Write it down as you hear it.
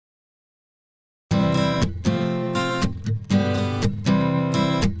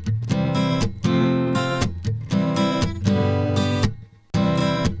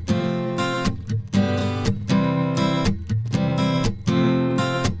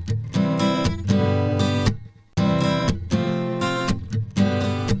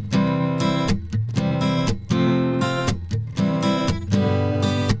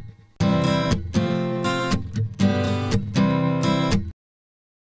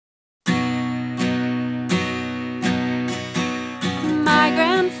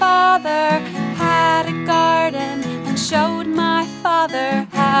brother had a garden and showed my father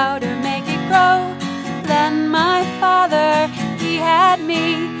how to make it grow. Then my father, he had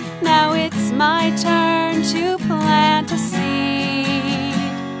me. Now it's my turn to plant a seed.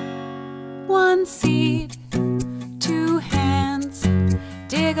 One seed, two hands,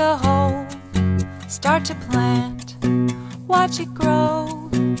 dig a hole, start to plant, watch it grow,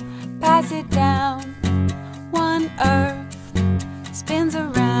 pass it down. One earth spins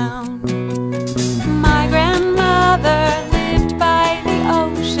around. My grandmother lived by the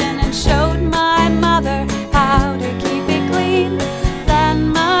ocean and showed my mother how to keep it clean. Then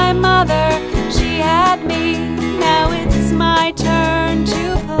my mother, she had me. Now it's my turn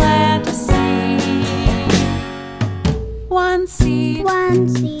to plant a seed. One seed,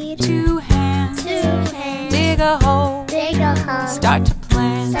 two hands, dig a hole, start to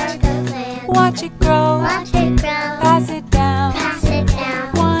plant, watch it grow, pass it down.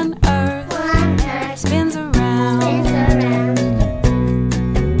 One earth spins around.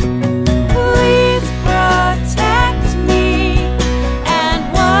 Please protect me and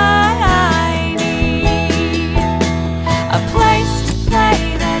what I need. A place to play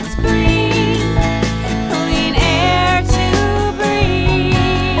that's green, clean air to breathe.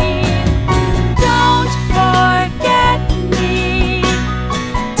 Don't forget me,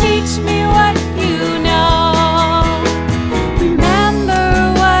 teach me what you know. Remember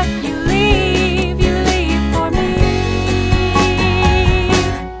what you leave for me.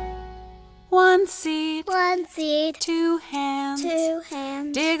 One seed, two hands,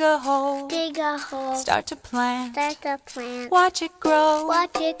 dig a hole, start to plant, watch it grow,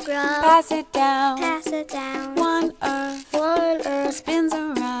 pass it down. One earth spins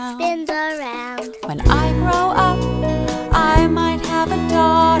around. When I grow up, I might have a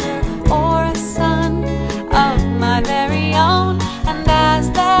daughter or a son of my very own. And as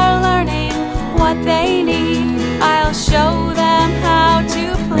they're learning what they need, I'll show them how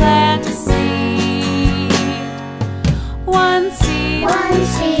to plant a seed. One seed,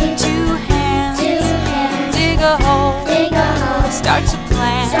 two hands, dig a hole, start to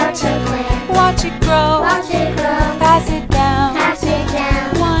plant, watch it grow.